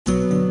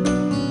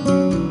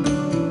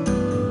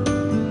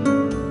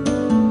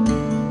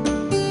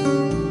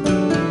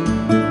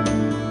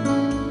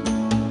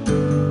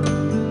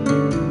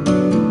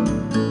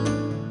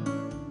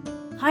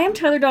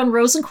Tyler Dawn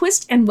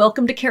Rosenquist, and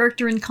welcome to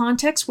Character in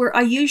Context, where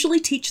I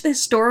usually teach the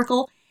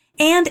historical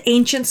and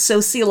ancient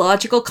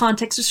sociological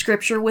context of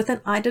Scripture with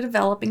an eye to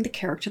developing the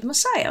character of the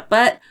Messiah.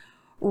 But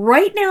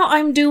right now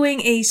I'm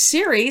doing a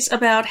series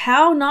about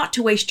how not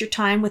to waste your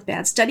time with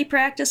bad study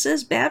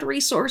practices, bad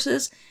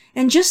resources,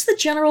 and just the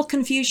general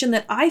confusion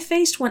that I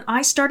faced when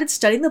I started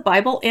studying the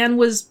Bible and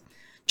was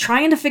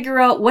trying to figure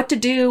out what to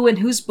do and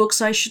whose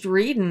books I should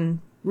read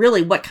and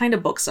really what kind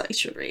of books I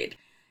should read.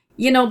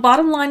 You know,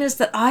 bottom line is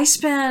that I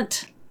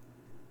spent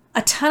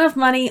a ton of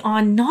money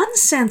on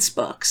nonsense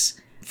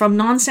books from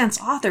nonsense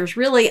authors.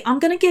 Really, I'm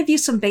going to give you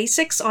some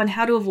basics on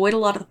how to avoid a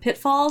lot of the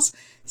pitfalls,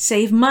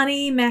 save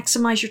money,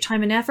 maximize your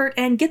time and effort,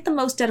 and get the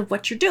most out of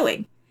what you're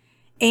doing.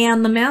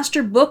 And the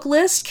master book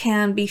list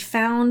can be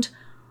found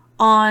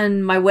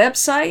on my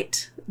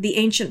website,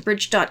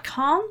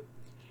 theancientbridge.com,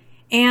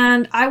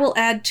 and I will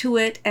add to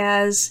it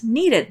as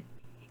needed.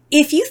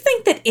 If you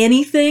think that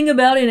anything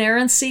about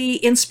inerrancy,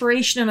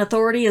 inspiration, and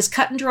authority is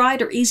cut and dried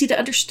or easy to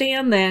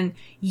understand, then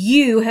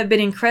you have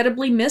been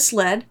incredibly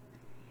misled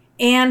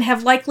and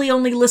have likely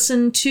only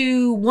listened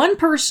to one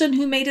person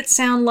who made it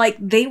sound like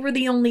they were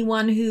the only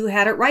one who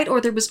had it right,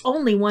 or there was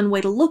only one way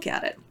to look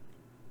at it.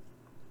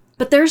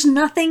 But there's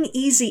nothing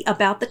easy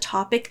about the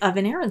topic of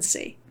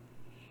inerrancy.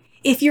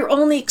 If your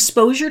only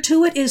exposure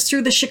to it is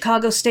through the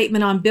Chicago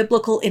Statement on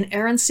Biblical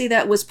Inerrancy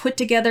that was put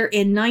together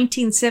in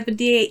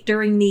 1978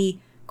 during the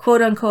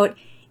quote-unquote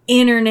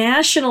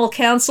International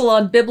Council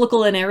on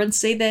Biblical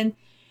Inerrancy, then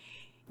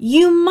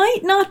you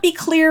might not be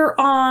clear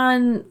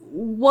on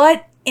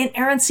what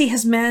inerrancy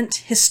has meant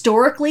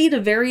historically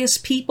to various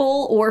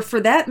people, or for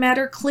that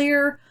matter,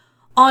 clear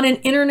on an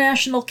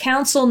international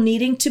council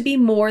needing to be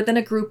more than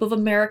a group of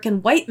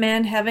American white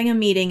men having a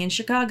meeting in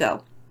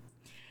Chicago.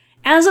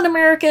 As an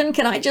American,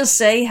 can I just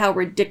say how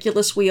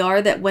ridiculous we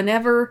are that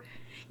whatever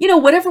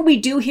we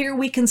do here,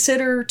 we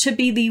consider to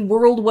be the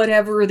world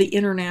whatever or the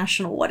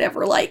international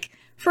whatever. Like,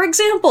 for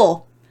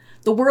example,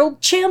 the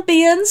world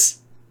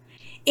champions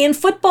in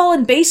football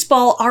and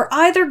baseball are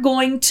either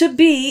going to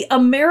be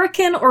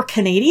American or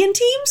Canadian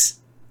teams,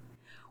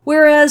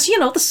 whereas,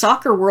 the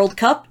Soccer World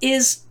Cup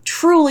is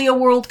truly a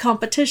world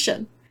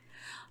competition.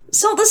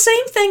 So the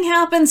same thing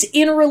happens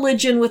in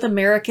religion with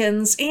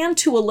Americans and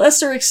to a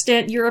lesser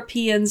extent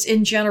Europeans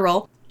in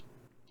general,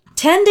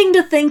 tending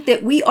to think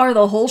that we are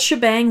the whole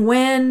shebang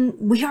when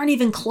we aren't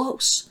even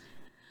close.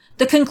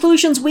 The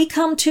conclusions we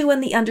come to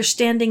and the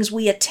understandings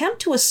we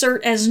attempt to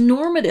assert as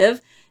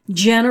normative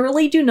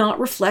generally do not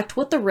reflect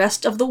what the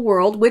rest of the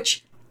world,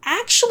 which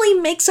actually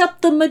makes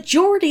up the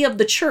majority of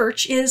the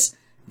church, is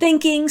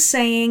thinking,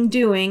 saying,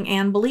 doing,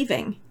 and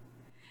believing.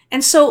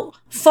 And so,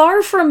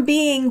 far from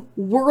being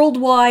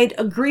worldwide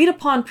agreed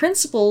upon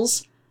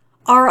principles,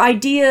 our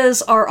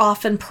ideas are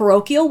often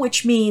parochial,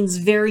 which means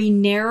very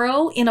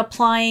narrow in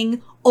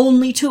applying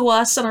only to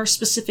us and our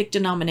specific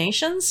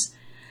denominations.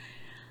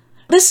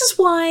 This is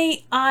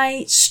why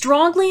I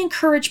strongly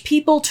encourage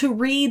people to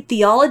read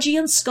theology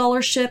and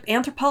scholarship,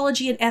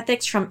 anthropology and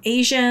ethics from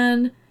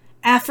Asian,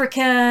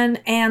 African,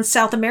 and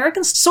South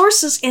American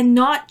sources, and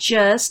not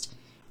just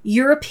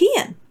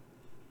European,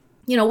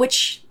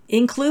 which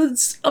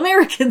includes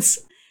Americans.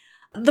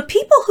 The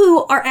people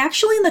who are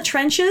actually in the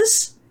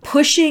trenches,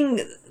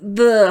 pushing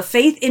the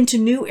faith into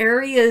new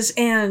areas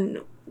and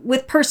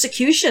with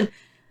persecution,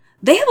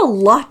 they have a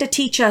lot to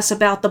teach us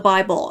about the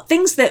Bible.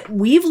 Things that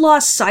we've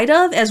lost sight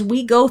of as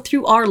we go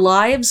through our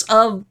lives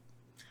of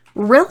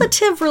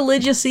relative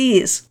religious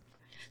ease.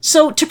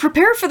 So to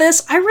prepare for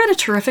this, I read a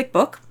terrific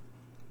book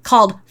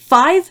called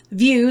 5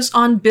 Views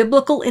on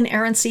Biblical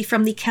Inerrancy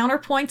from the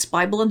Counterpoints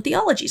Bible and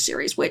Theology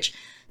series, which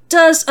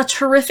does a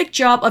terrific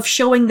job of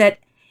showing that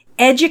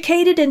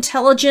educated,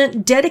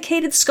 intelligent,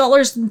 dedicated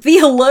scholars and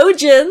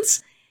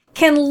theologians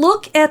can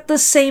look at the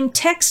same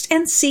text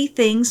and see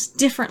things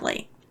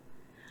differently.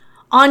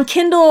 On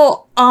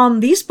Kindle,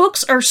 these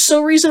books are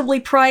so reasonably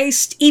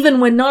priced, even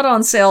when not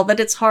on sale, that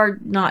it's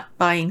hard not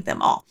buying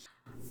them all.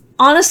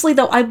 Honestly,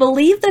 though, I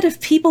believe that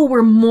if people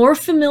were more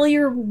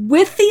familiar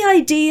with the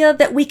idea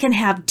that we can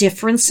have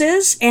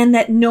differences and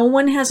that no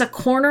one has a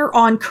corner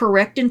on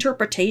correct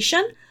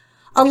interpretation,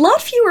 a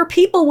lot fewer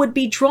people would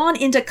be drawn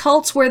into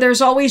cults where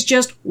there's always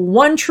just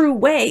one true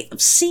way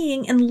of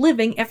seeing and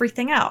living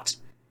everything out.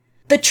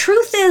 The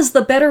truth is,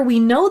 the better we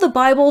know the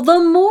Bible, the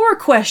more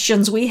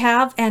questions we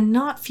have, and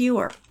not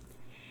fewer.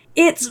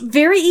 It's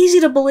very easy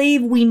to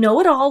believe we know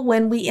it all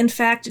when we, in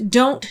fact,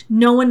 don't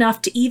know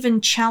enough to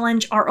even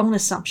challenge our own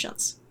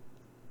assumptions.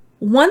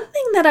 One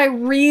thing that I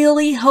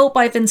really hope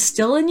I've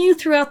instilled in you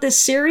throughout this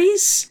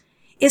series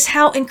is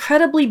how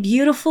incredibly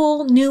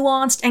beautiful,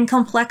 nuanced, and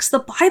complex the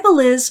Bible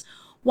is,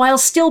 while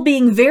still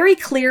being very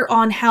clear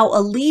on how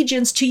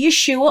allegiance to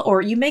Yeshua,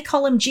 or you may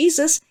call him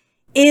Jesus,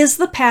 is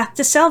the path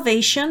to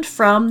salvation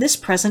from this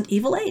present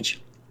evil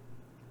age.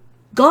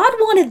 God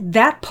wanted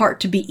that part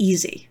to be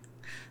easy.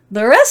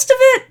 The rest of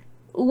it,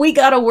 we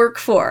gotta work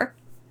for.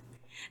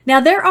 Now,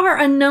 there are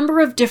a number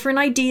of different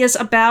ideas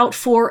about,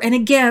 for, and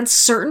against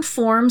certain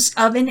forms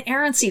of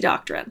inerrancy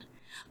doctrine.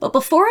 But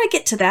before I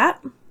get to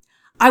that,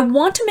 I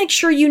want to make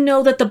sure you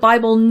know that the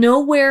Bible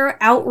nowhere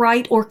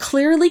outright or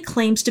clearly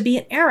claims to be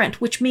inerrant,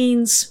 which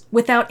means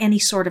without any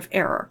sort of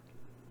error.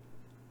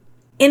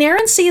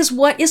 Inerrancy is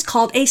what is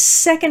called a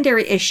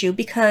secondary issue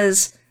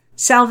because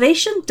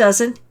salvation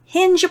doesn't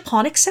hinge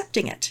upon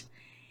accepting it.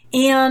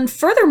 And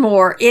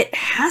furthermore, it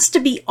has to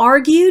be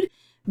argued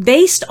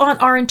based on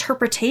our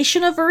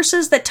interpretation of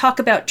verses that talk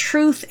about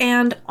truth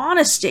and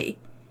honesty,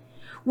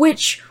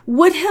 which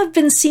would have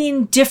been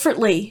seen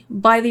differently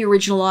by the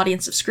original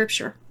audience of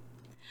Scripture.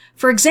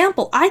 For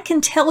example, I can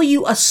tell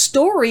you a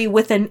story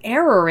with an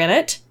error in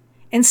it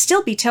and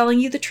still be telling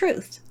you the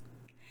truth.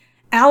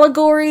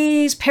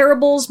 Allegories,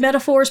 parables,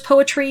 metaphors,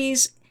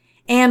 poetries,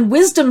 and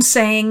wisdom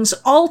sayings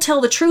all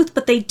tell the truth,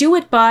 but they do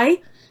it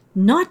by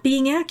not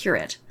being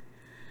accurate.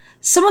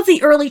 Some of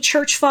the early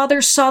church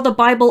fathers saw the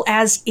Bible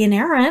as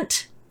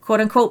inerrant,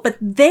 quote unquote, but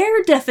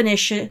their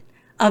definition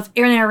of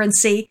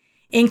inerrancy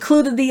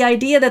included the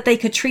idea that they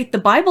could treat the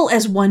Bible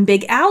as one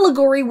big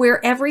allegory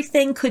where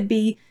everything could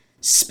be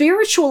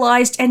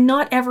spiritualized and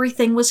not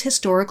everything was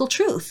historical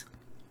truth.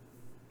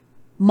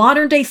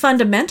 Modern-day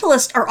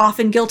fundamentalists are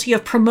often guilty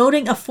of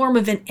promoting a form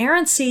of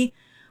inerrancy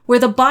where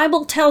the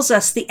Bible tells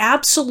us the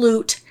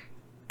absolute,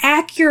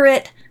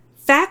 accurate,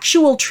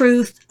 factual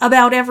truth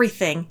about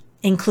everything,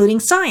 including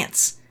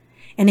science.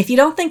 And if you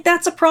don't think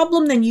that's a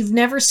problem, then you've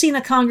never seen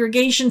a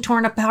congregation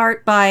torn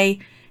apart by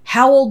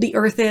how old the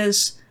earth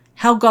is,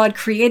 how God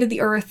created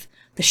the earth,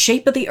 the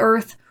shape of the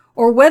earth,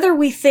 or whether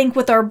we think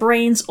with our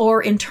brains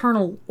or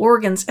internal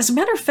organs. As a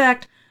matter of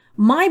fact,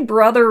 my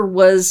brother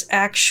was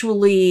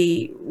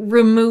actually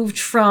removed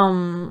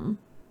from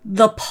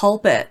the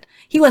pulpit.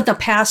 He wasn't a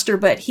pastor,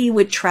 but he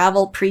would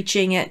travel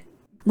preaching it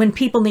when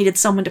people needed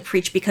someone to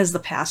preach because the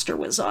pastor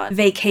was on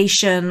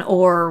vacation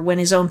or when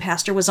his own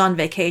pastor was on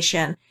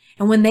vacation.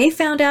 And when they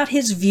found out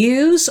his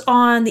views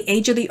on the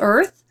age of the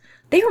earth,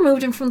 they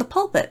removed him from the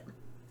pulpit,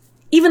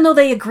 even though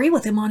they agree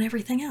with him on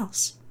everything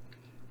else.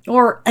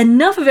 Or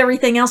enough of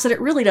everything else that it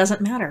really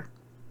doesn't matter.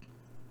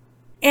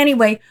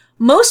 Anyway,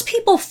 most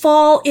people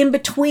fall in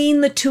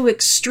between the two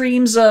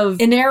extremes of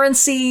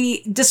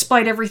inerrancy,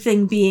 despite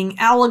everything being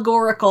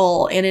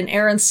allegorical, and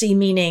inerrancy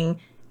meaning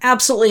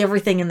absolutely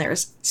everything in there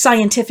is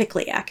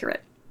scientifically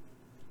accurate.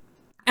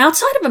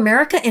 Outside of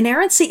America,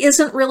 inerrancy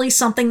isn't really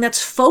something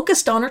that's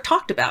focused on or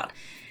talked about.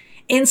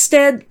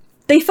 Instead,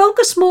 they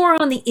focus more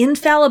on the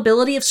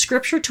infallibility of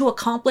Scripture to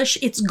accomplish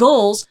its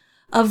goals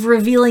of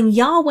revealing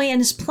Yahweh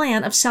and his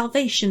plan of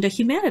salvation to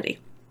humanity.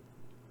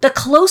 The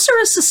closer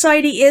a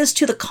society is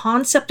to the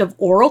concept of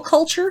oral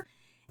culture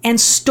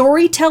and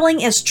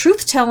storytelling as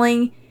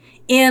truth-telling,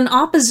 in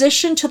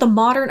opposition to the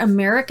modern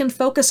American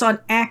focus on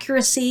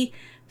accuracy,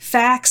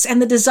 facts,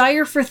 and the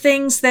desire for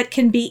things that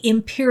can be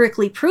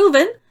empirically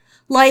proven,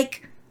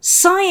 like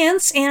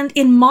science and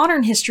in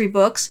modern history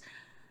books,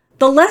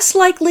 the less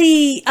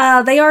likely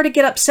they are to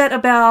get upset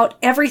about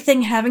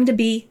everything having to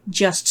be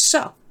just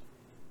so.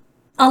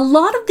 A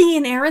lot of the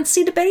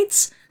inerrancy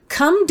debates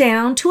come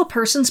down to a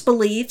person's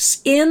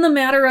beliefs in the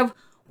matter of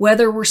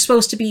whether we're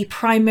supposed to be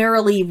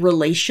primarily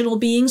relational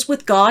beings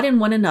with God and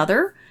one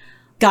another,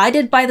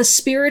 guided by the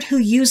Spirit who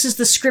uses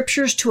the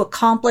Scriptures to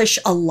accomplish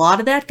a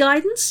lot of that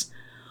guidance,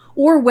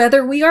 or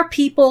whether we are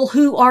people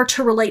who are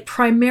to relate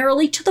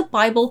primarily to the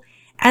Bible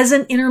as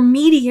an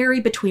intermediary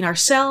between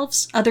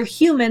ourselves, other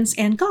humans,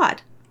 and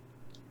God.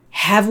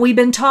 Have we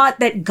been taught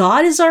that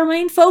God is our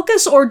main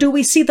focus, or do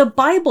we see the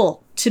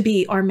Bible to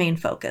be our main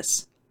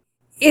focus?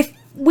 If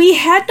we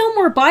had no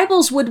more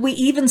Bibles, would we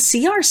even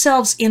see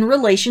ourselves in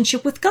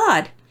relationship with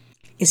God?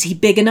 Is he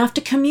big enough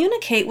to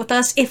communicate with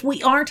us if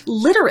we aren't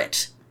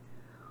literate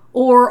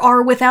or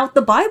are without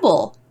the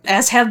Bible,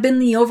 as have been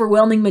the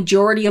overwhelming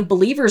majority of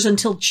believers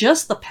until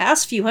just the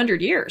past few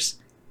hundred years?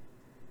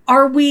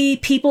 Are we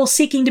people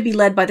seeking to be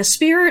led by the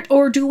Spirit,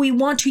 or do we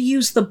want to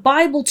use the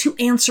Bible to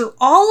answer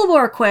all of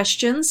our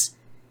questions,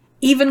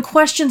 even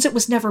questions it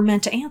was never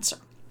meant to answer?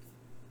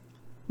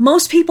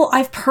 Most people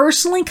I've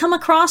personally come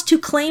across who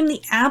claim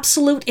the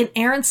absolute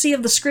inerrancy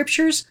of the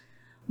Scriptures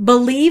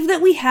believe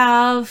that we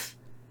have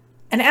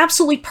an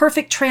absolutely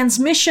perfect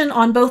transmission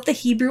on both the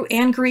Hebrew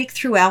and Greek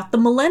throughout the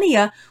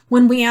millennia,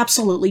 when we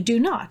absolutely do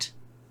not.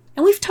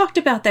 And we've talked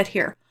about that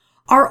here.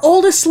 Our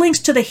oldest links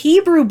to the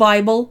Hebrew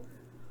Bible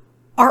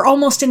are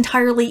almost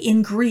entirely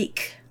in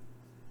Greek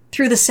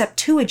through the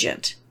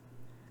Septuagint,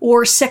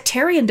 or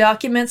sectarian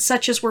documents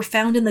such as were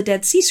found in the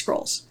Dead Sea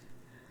Scrolls.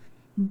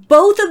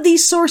 Both of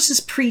these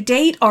sources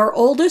predate our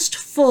oldest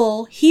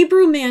full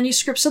Hebrew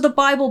manuscripts of the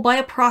Bible by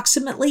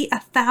approximately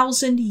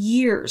 1,000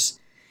 years,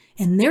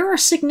 and there are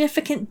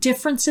significant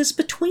differences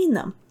between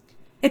them.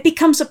 It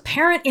becomes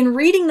apparent in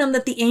reading them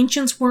that the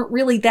ancients weren't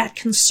really that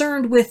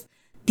concerned with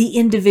the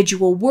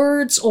individual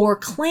words or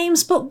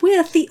claims, but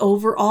with the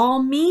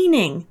overall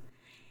meaning.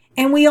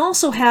 And we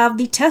also have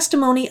the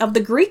testimony of the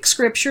Greek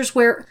scriptures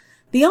where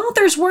the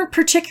authors weren't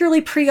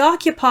particularly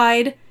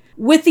preoccupied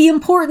with the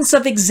importance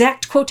of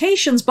exact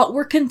quotations, but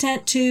were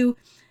content to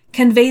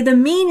convey the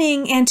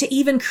meaning and to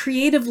even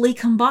creatively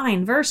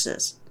combine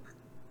verses.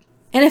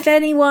 And if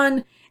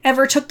anyone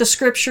ever took the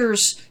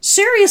scriptures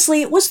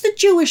seriously, it was the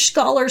Jewish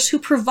scholars who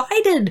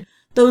provided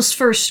those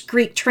first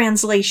Greek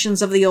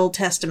translations of the Old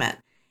Testament,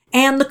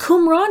 and the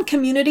Qumran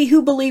community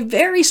who believed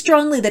very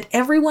strongly that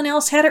everyone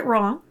else had it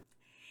wrong,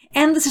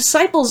 and the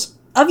disciples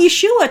of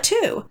Yeshua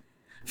too.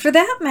 For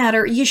that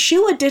matter,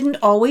 Yeshua didn't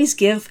always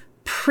give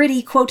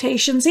pretty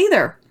quotations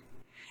either.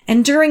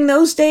 And during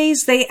those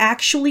days, they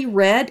actually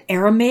read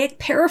Aramaic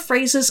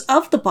paraphrases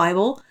of the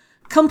Bible,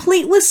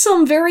 complete with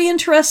some very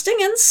interesting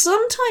and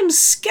sometimes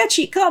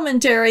sketchy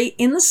commentary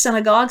in the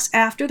synagogues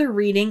after the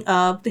reading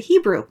of the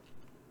Hebrew.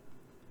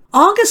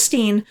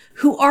 Augustine,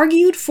 who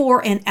argued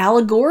for an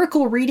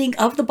allegorical reading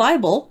of the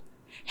Bible,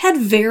 had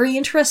very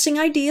interesting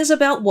ideas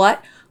about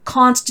what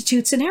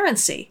constitutes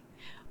inerrancy.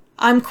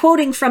 I'm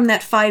quoting from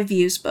that 5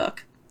 Views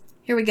book.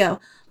 Here we go.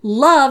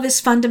 Love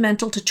is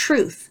fundamental to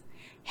truth.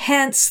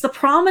 Hence, the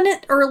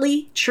prominent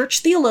early church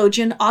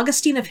theologian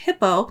Augustine of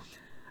Hippo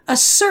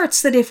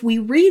asserts that if we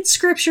read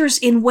scriptures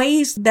in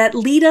ways that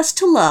lead us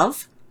to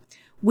love,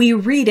 we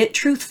read it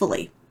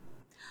truthfully.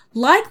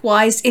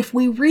 Likewise, if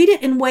we read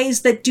it in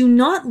ways that do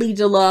not lead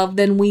to love,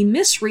 then we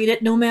misread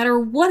it no matter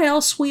what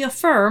else we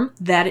affirm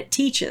that it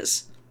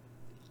teaches.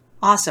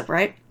 Awesome,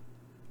 right?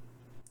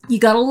 You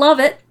gotta love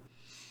it.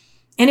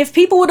 And if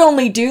people would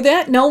only do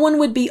that, no one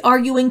would be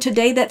arguing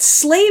today that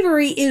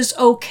slavery is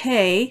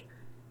okay,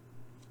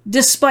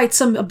 despite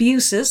some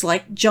abuses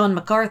like John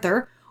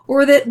MacArthur,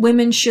 or that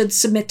women should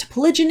submit to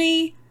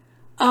polygyny,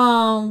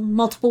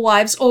 multiple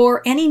wives,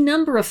 or any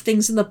number of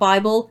things in the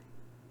Bible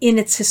in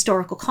its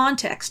historical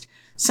context,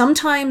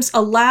 sometimes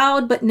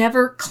allowed but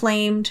never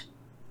claimed,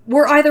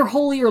 were either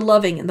holy or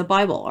loving in the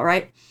Bible, all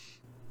right?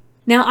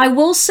 Now, I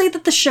will say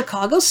that the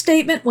Chicago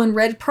Statement, when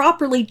read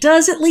properly,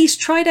 does at least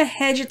try to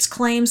hedge its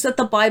claims that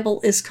the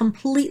Bible is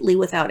completely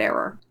without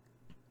error.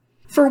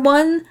 For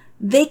one,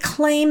 they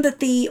claim that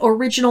the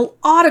original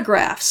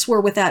autographs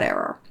were without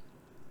error.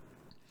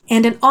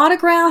 And an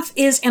autograph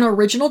is an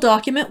original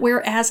document,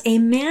 whereas a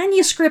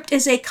manuscript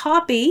is a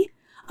copy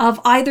of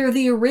either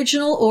the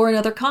original or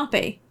another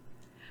copy.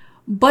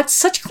 But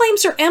such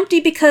claims are empty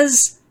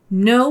because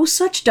no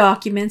such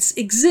documents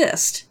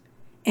exist.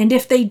 And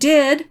if they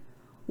did,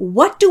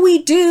 what do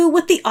we do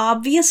with the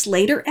obvious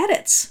later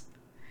edits?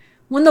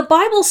 When the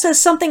Bible says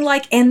something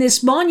like, "and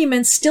this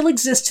monument still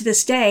exists to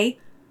this day,"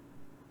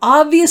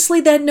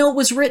 obviously that note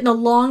was written a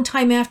long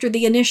time after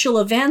the initial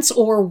events,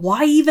 or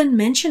why even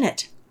mention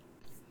it?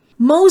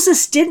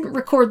 Moses didn't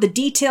record the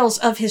details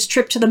of his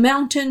trip to the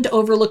mountain to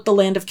overlook the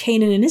land of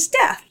Canaan and his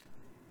death.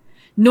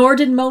 Nor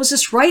did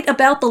Moses write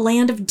about the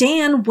land of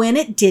Dan when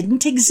it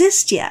didn't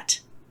exist yet.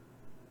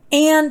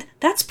 And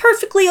that's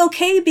perfectly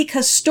okay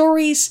because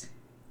stories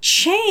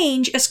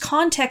change as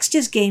context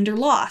is gained or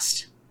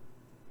lost.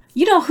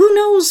 You know, who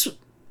knows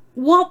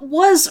what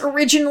was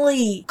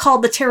originally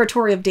called the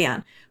territory of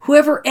Dan?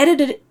 Whoever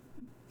edited it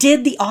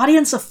did the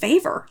audience a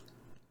favor.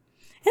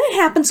 And it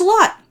happens a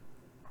lot.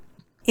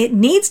 It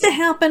needs to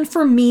happen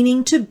for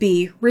meaning to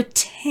be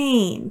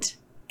retained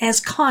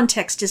as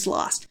context is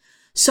lost.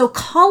 So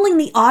calling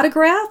the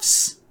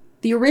autographs,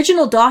 the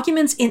original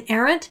documents,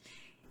 inerrant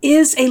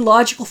is a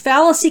logical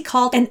fallacy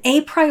called an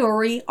a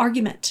priori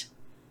argument.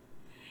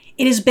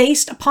 It is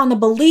based upon the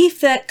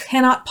belief that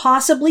cannot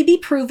possibly be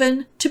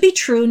proven to be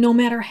true no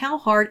matter how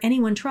hard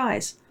anyone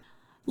tries.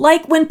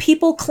 Like when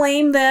people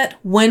claim that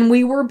when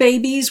we were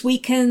babies, we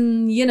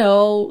could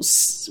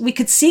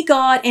see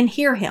God and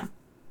hear him.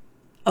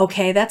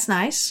 Okay, that's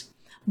nice.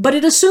 But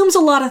it assumes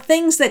a lot of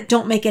things that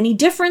don't make any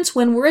difference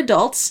when we're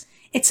adults.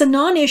 It's a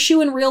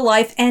non-issue in real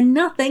life and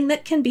nothing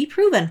that can be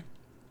proven.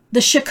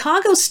 The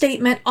Chicago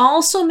Statement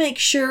also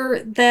makes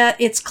sure that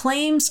its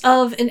claims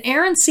of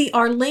inerrancy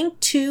are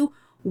linked to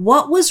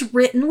what was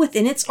written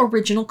within its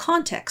original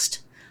context: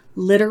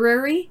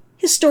 literary,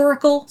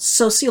 historical,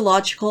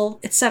 sociological,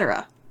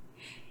 etc.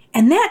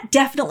 And that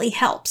definitely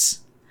helps.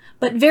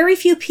 But very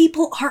few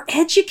people are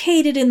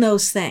educated in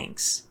those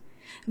things.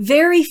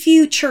 Very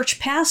few church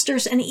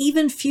pastors and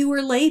even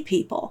fewer lay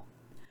people.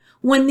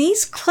 When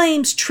these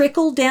claims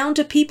trickle down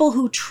to people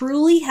who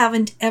truly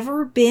haven't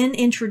ever been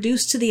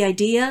introduced to the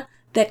idea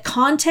that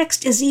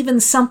context is even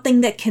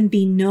something that can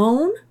be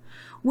known,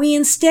 we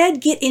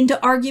instead get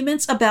into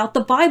arguments about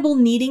the Bible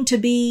needing to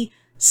be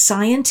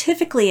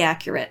scientifically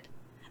accurate,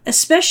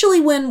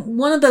 especially when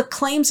one of the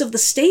claims of the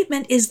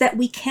statement is that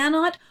we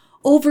cannot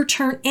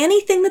overturn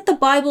anything that the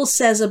Bible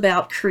says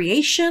about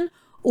creation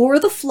or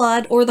the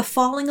flood or the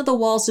falling of the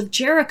walls of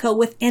Jericho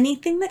with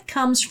anything that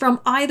comes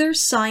from either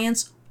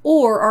science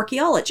or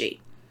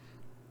archaeology.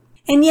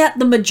 And yet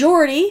the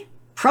majority,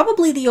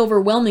 probably the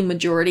overwhelming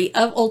majority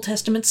of Old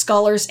Testament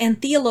scholars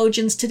and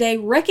theologians today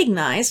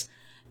recognize,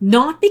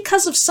 not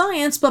because of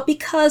science, but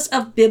because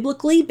of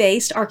biblically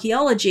based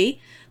archaeology,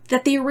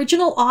 that the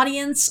original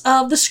audience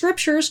of the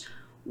scriptures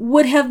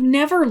would have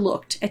never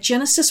looked at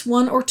Genesis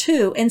 1 or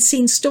 2 and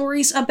seen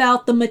stories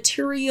about the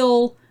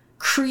material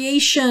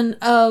creation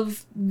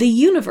of the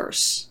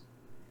universe.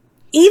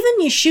 Even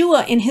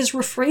Yeshua, in his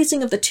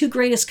rephrasing of the 2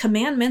 greatest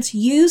commandments,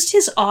 used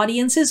his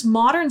audience's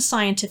modern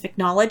scientific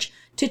knowledge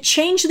to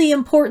change the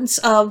importance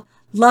of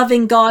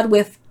loving God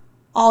with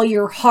all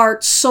your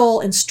heart, soul,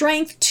 and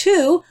strength,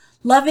 to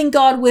loving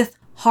God with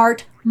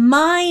heart,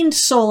 mind,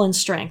 soul, and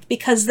strength,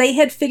 because they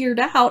had figured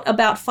out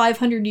about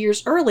 500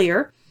 years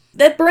earlier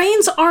that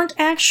brains aren't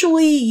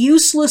actually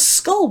useless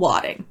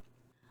skull-wadding.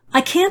 I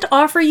can't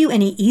offer you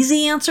any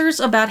easy answers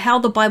about how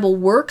the Bible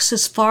works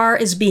as far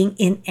as being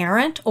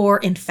inerrant or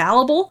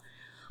infallible,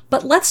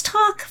 but let's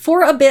talk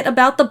for a bit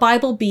about the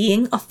Bible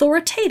being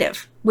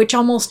authoritative, which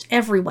almost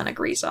everyone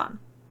agrees on.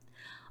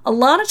 A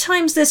lot of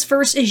times this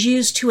verse is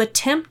used to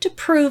attempt to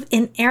prove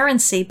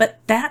inerrancy, but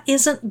that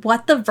isn't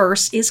what the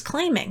verse is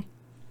claiming.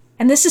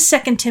 And this is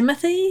 2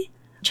 Timothy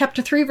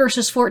chapter 3,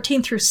 verses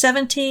 14 through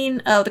 17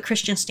 of the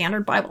Christian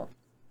Standard Bible.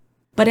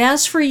 But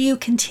as for you,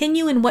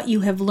 continue in what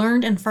you have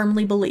learned and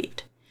firmly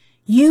believed.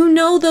 You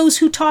know those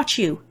who taught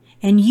you,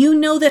 and you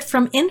know that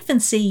from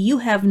infancy you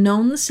have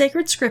known the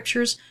sacred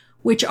scriptures,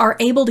 which are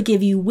able to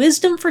give you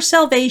wisdom for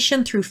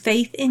salvation through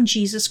faith in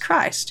Jesus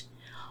Christ.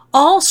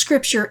 All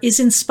scripture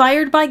is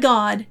inspired by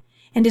God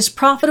and is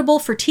profitable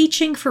for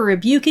teaching, for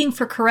rebuking,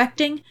 for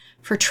correcting,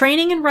 for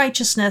training in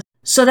righteousness,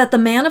 so that the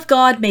man of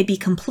God may be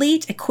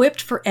complete,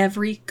 equipped for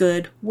every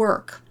good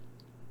work.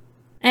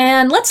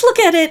 And let's look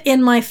at it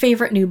in my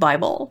favorite new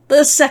Bible,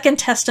 the Second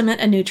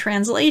Testament, a New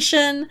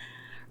Translation,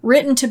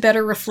 written to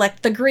better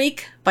reflect the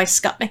Greek by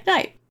Scott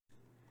McKnight.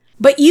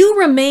 But you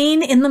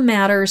remain in the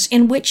matters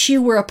in which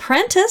you were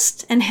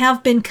apprenticed and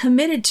have been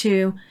committed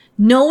to,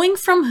 knowing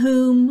from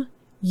whom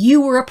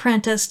you were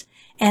apprenticed,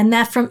 and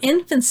that from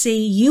infancy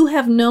you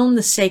have known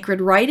the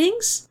sacred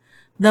writings,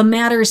 the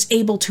matters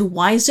able to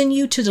wizen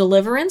you to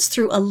deliverance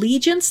through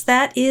allegiance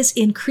that is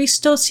in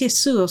Christos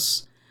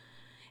Jesus.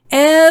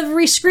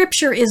 Every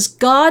scripture is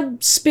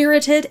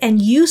God-spirited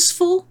and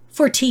useful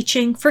for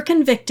teaching, for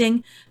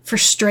convicting, for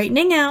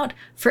straightening out,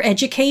 for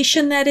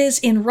education that is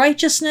in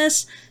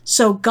righteousness,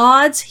 so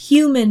God's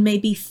human may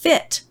be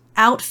fit,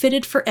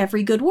 outfitted for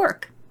every good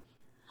work.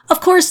 Of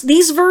course,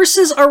 these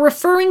verses are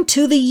referring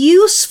to the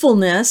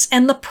usefulness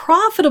and the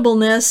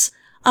profitableness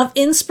of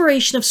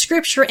inspiration of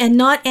Scripture and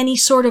not any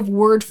sort of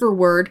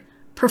word-for-word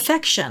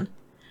perfection.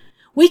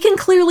 We can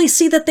clearly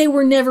see that they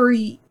never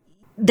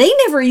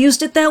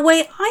used it that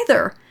way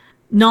either.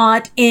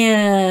 Not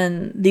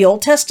in the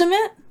Old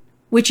Testament,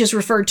 which is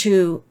referred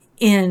to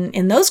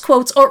in those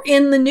quotes, or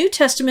in the New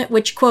Testament,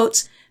 which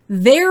quotes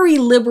very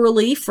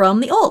liberally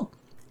from the Old.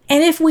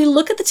 And if we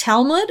look at the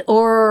Talmud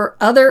or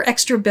other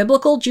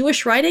extra-biblical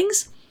Jewish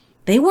writings,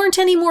 they weren't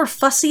any more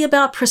fussy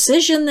about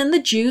precision than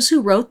the Jews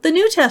who wrote the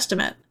New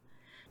Testament.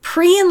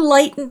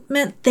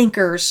 Pre-Enlightenment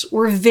thinkers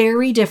were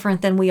very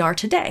different than we are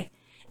today.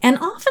 And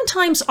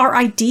oftentimes our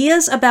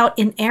ideas about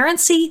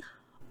inerrancy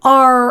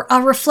are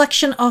a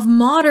reflection of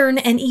modern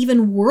and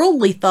even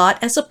worldly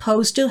thought, as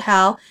opposed to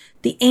how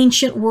the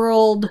ancient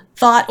world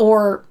thought,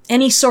 or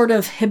any sort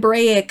of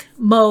Hebraic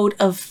mode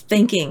of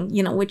thinking,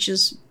 which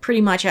is pretty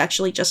much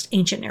actually just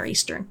ancient Near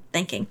Eastern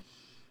thinking.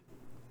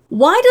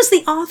 Why does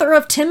the author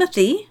of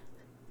Timothy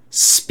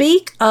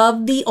speak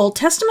of the Old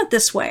Testament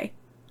this way?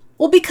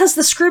 Well, because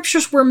the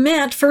scriptures were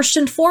meant, first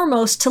and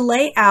foremost, to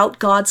lay out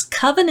God's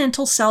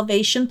covenantal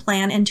salvation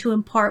plan and to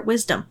impart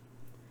wisdom.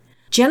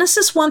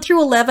 Genesis 1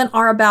 through 11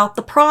 are about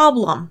the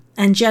problem,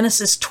 and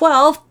Genesis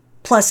 12,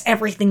 plus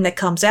everything that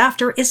comes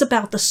after, is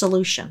about the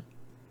solution.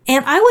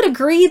 And I would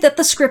agree that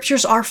the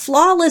scriptures are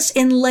flawless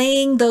in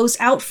laying those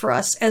out for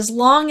us, as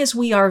long as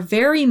we are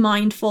very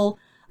mindful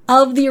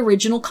of the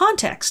original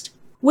context,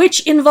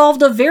 which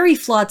involved a very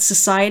flawed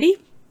society,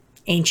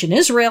 ancient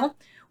Israel,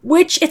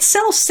 which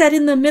itself sat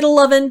in the middle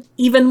of an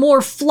even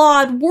more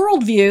flawed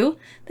worldview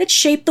that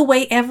shaped the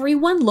way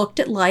everyone looked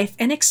at life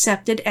and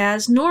accepted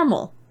as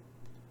normal,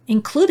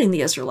 including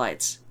the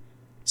Israelites.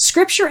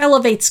 Scripture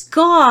elevates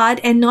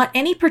God and not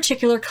any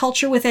particular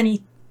culture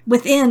within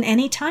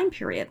any time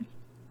period.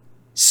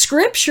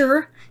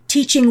 Scripture,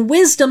 teaching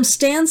wisdom,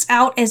 stands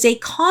out as a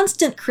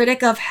constant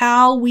critic of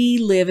how we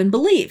live and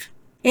believe.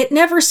 It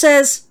never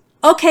says,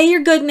 okay,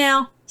 you're good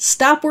now,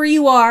 stop where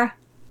you are.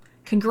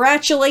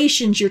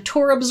 Congratulations, you're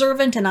Torah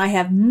observant and I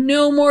have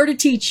no more to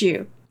teach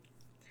you.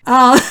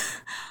 On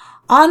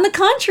the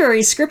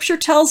contrary, Scripture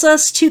tells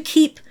us to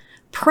keep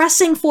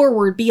pressing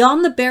forward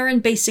beyond the barren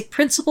basic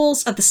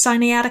principles of the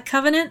Sinaitic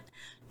covenant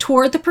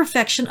toward the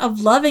perfection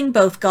of loving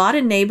both God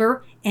and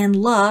neighbor, and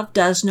love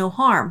does no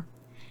harm.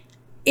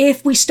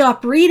 If we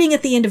stop reading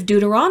at the end of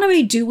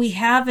Deuteronomy, do we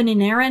have an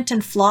inerrant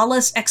and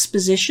flawless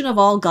exposition of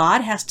all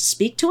God has to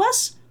speak to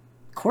us?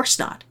 Of course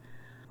not.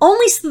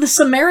 Only the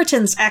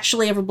Samaritans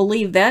actually ever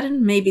believed that,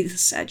 and maybe the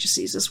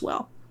Sadducees as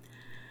well.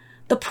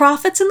 The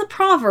prophets and the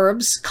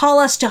Proverbs call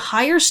us to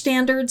higher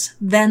standards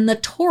than the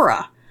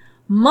Torah,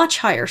 much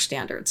higher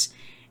standards.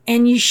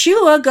 And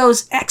Yeshua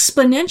goes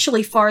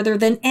exponentially farther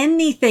than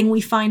anything we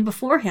find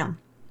before him.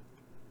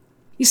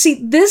 You see,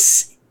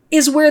 this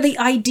is where the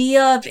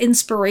idea of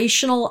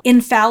inspirational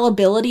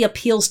infallibility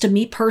appeals to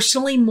me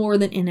personally more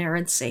than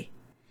inerrancy.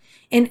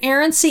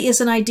 Inerrancy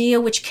is an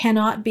idea which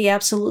cannot be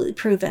absolutely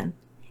proven.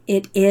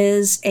 It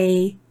is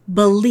a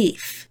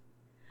belief.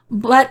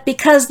 But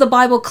because the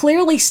Bible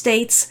clearly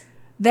states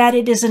that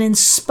it is an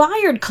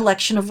inspired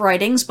collection of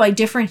writings by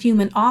different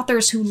human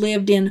authors who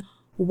lived in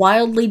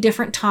wildly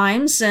different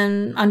times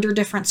and under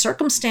different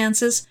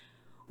circumstances,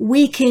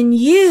 we can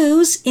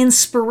use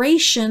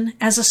inspiration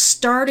as a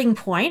starting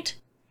point,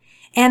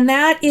 and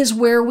that is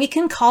where we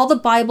can call the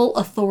Bible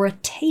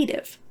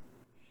authoritative.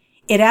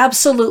 It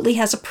absolutely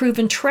has a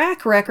proven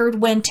track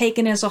record when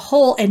taken as a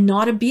whole and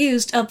not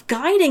abused of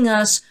guiding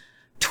us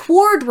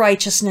toward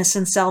righteousness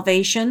and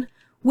salvation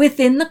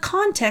within the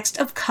context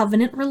of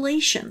covenant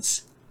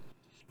relations.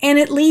 And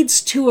it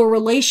leads to a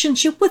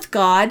relationship with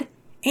God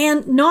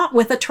and not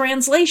with a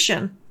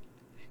translation.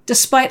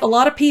 Despite a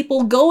lot of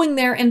people going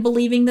there and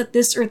believing that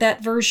this or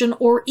that version,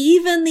 or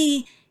even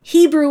the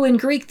Hebrew and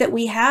Greek that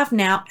we have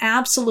now,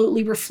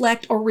 absolutely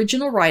reflect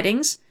original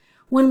writings,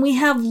 when we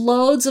have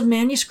loads of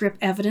manuscript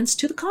evidence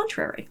to the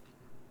contrary.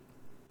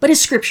 But is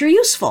Scripture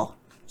useful?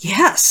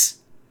 Yes.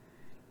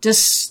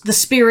 Does the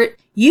Spirit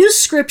use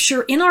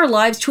Scripture in our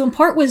lives to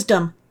impart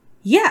wisdom?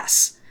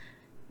 Yes.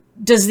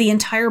 Does the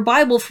entire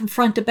Bible from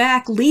front to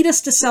back lead us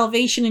to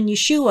salvation in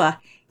Yeshua?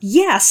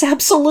 Yes,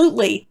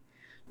 absolutely.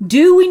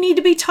 Do we need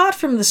to be taught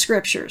from the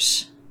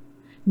Scriptures?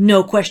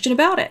 No question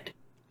about it.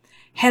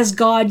 Has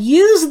God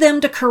used them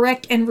to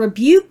correct and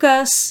rebuke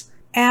us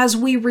as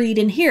we read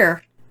and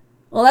hear?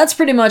 Well, that's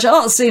pretty much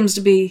all it seems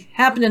to be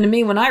happening to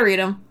me when I read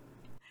them.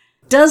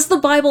 Does the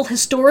Bible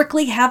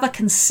historically have a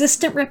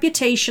consistent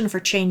reputation for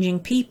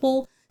changing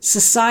people,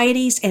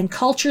 societies, and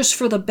cultures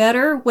for the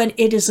better when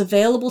it is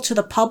available to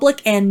the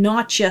public and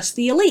not just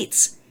the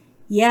elites?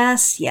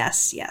 Yes,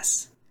 yes,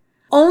 yes.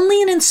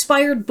 Only an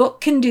inspired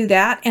book can do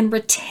that and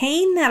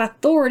retain that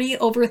authority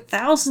over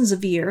thousands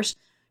of years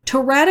to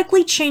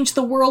radically change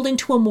the world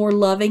into a more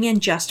loving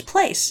and just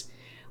place,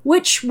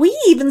 which we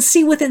even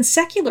see within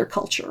secular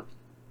culture.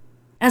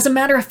 As a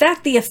matter of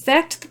fact, the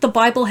effect that the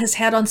Bible has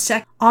had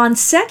on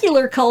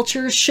secular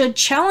culture should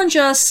challenge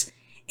us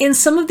in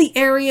some of the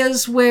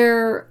areas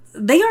where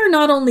they are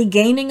not only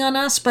gaining on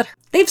us, but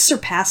they've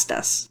surpassed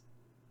us.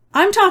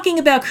 I'm talking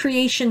about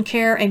creation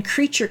care and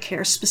creature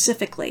care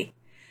specifically.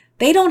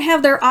 They don't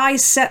have their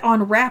eyes set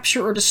on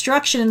rapture or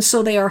destruction, and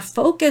so they are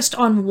focused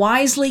on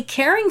wisely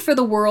caring for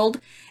the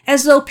world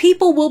as though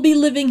people will be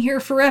living here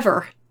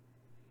forever.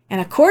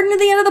 And according to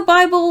the end of the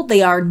Bible,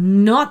 they are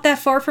not that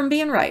far from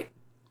being right.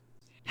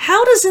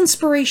 How does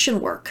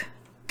inspiration work?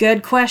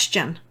 Good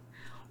question.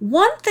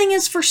 One thing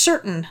is for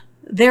certain,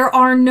 there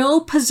are no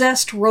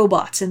possessed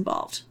robots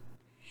involved.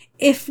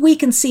 If we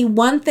can see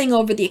one thing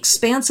over the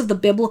expanse of the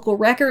biblical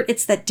record,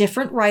 it's that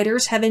different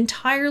writers have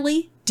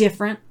entirely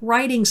different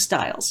writing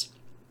styles.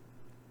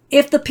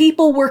 If the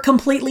people were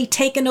completely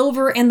taken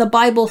over and the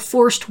Bible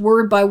forced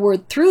word by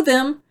word through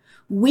them,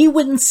 we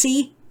wouldn't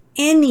see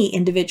any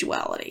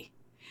individuality.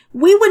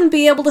 We wouldn't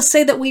be able to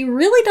say that we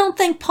really don't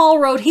think Paul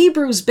wrote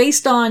Hebrews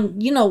based on,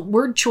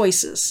 word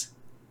choices.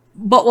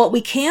 But what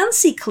we can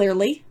see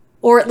clearly,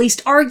 or at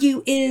least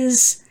argue,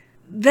 is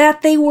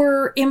that they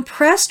were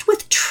impressed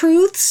with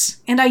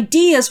truths and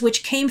ideas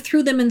which came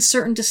through them in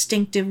certain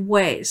distinctive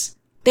ways.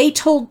 They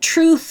told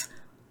truth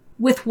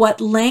with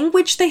what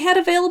language they had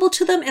available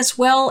to them, as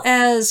well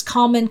as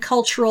common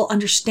cultural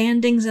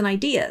understandings and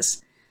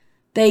ideas.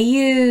 They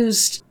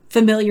used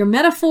familiar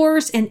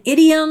metaphors and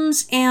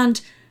idioms,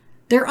 and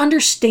their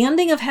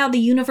understanding of how the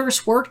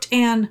universe worked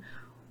and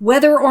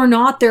whether or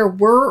not there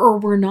were or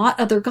were not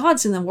other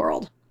gods in the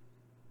world.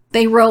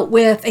 They wrote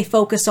with a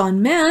focus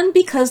on men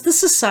because the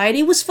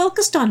society was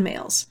focused on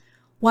males,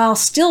 while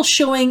still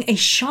showing a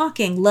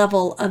shocking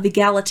level of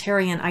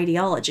egalitarian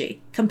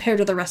ideology compared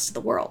to the rest of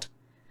the world.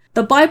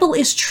 The Bible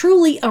is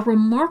truly a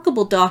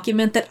remarkable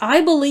document that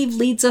I believe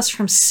leads us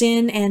from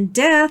sin and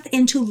death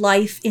into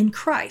life in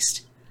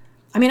Christ.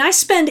 I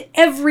spend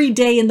every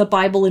day in the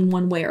Bible in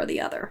one way or the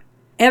other.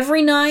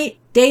 Every night,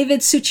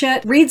 David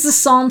Suchet reads the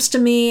Psalms to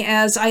me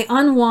as I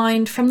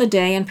unwind from the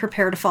day and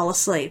prepare to fall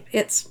asleep.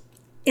 It's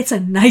a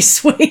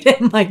nice way to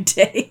end my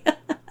day.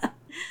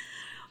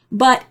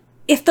 But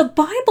if the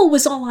Bible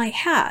was all I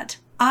had,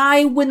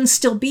 I wouldn't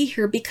still be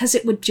here because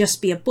it would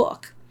just be a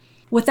book.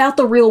 Without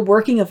the real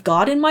working of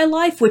God in my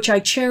life, which I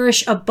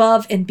cherish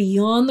above and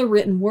beyond the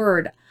written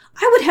word,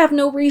 I would have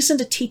no reason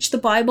to teach the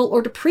Bible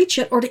or to preach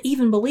it or to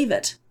even believe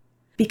it.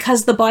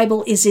 Because the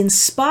Bible is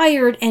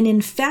inspired and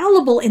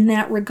infallible in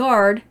that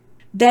regard,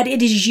 that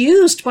it is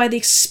used by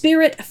the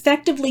Spirit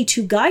effectively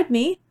to guide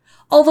me,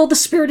 although the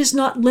Spirit is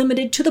not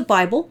limited to the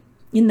Bible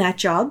in that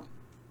job.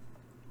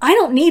 I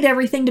don't need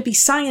everything to be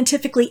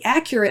scientifically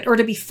accurate or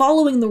to be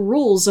following the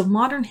rules of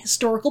modern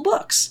historical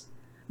books.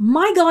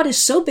 My God is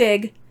so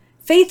big,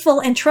 faithful,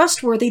 and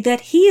trustworthy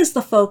that He is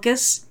the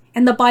focus,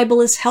 and the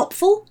Bible is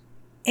helpful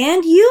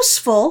and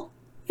useful,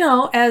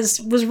 as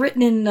was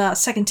written in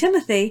 2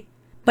 Timothy,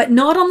 but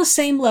not on the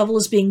same level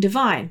as being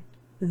divine.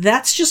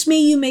 That's just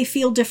me. You may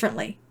feel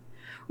differently.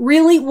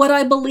 Really, what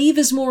I believe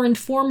is more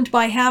informed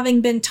by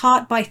having been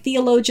taught by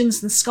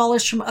theologians and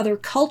scholars from other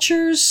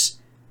cultures,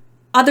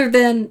 other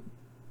than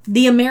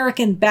the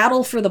American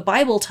battle for the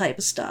Bible type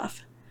of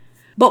stuff.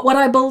 But what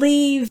I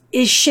believe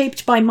is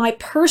shaped by my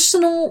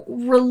personal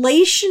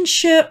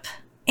relationship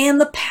and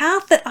the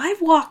path that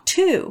I've walked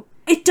too.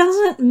 It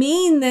doesn't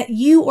mean that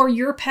you or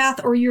your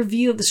path or your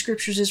view of the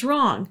scriptures is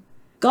wrong.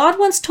 God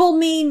once told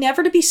me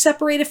never to be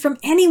separated from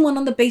anyone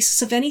on the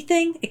basis of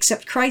anything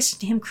except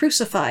Christ and Him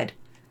crucified.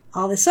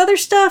 All this other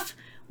stuff,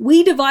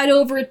 we divide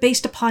over it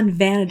based upon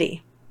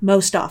vanity,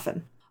 most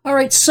often. All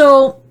right,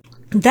 so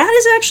that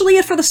is actually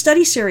it for the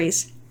study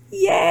series.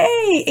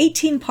 Yay!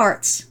 18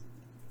 parts.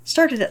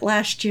 Started it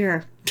last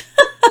year.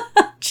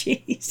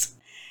 Jeez.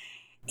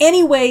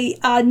 Anyway,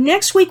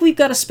 next week we've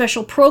got a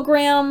special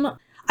program.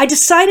 I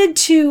decided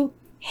to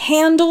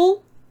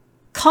handle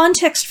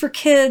context for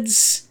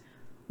kids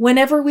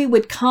whenever we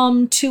would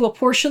come to a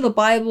portion of the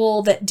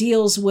Bible that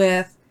deals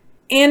with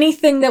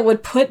anything that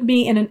would put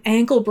me in an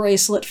ankle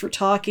bracelet for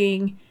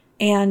talking.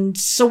 And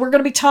so we're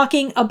going to be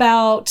talking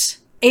about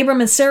Abram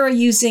and Sarah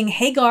using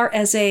Hagar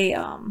as a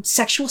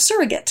sexual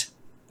surrogate,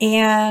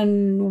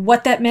 and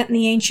what that meant in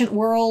the ancient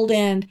world,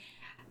 and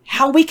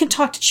how we can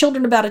talk to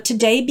children about it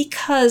today,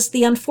 because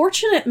the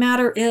unfortunate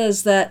matter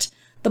is that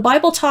the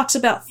Bible talks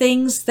about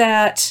things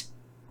that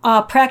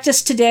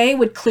practiced today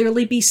would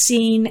clearly be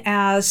seen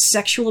as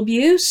sexual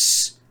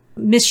abuse,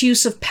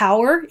 misuse of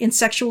power in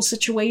sexual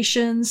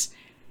situations,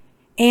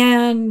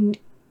 and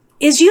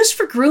is used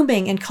for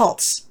grooming in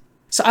cults.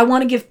 So I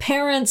want to give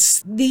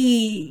parents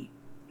the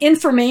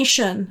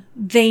information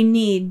they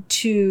need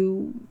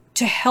to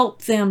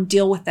help them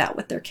deal with that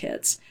with their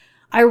kids.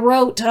 I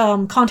wrote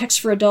Context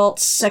for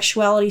Adults,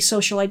 Sexuality,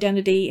 Social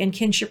Identity, and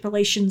Kinship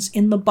Relations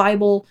in the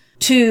Bible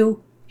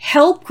to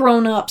help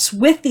grown-ups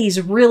with these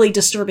really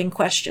disturbing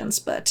questions.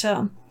 But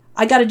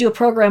I got to do a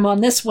program on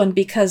this one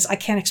because I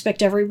can't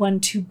expect everyone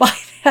to buy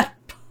that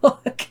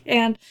book.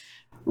 And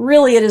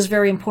really, it is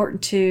very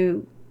important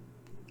to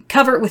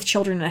cover it with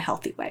children in a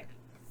healthy way.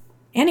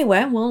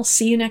 Anyway, we'll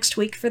see you next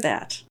week for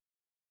that.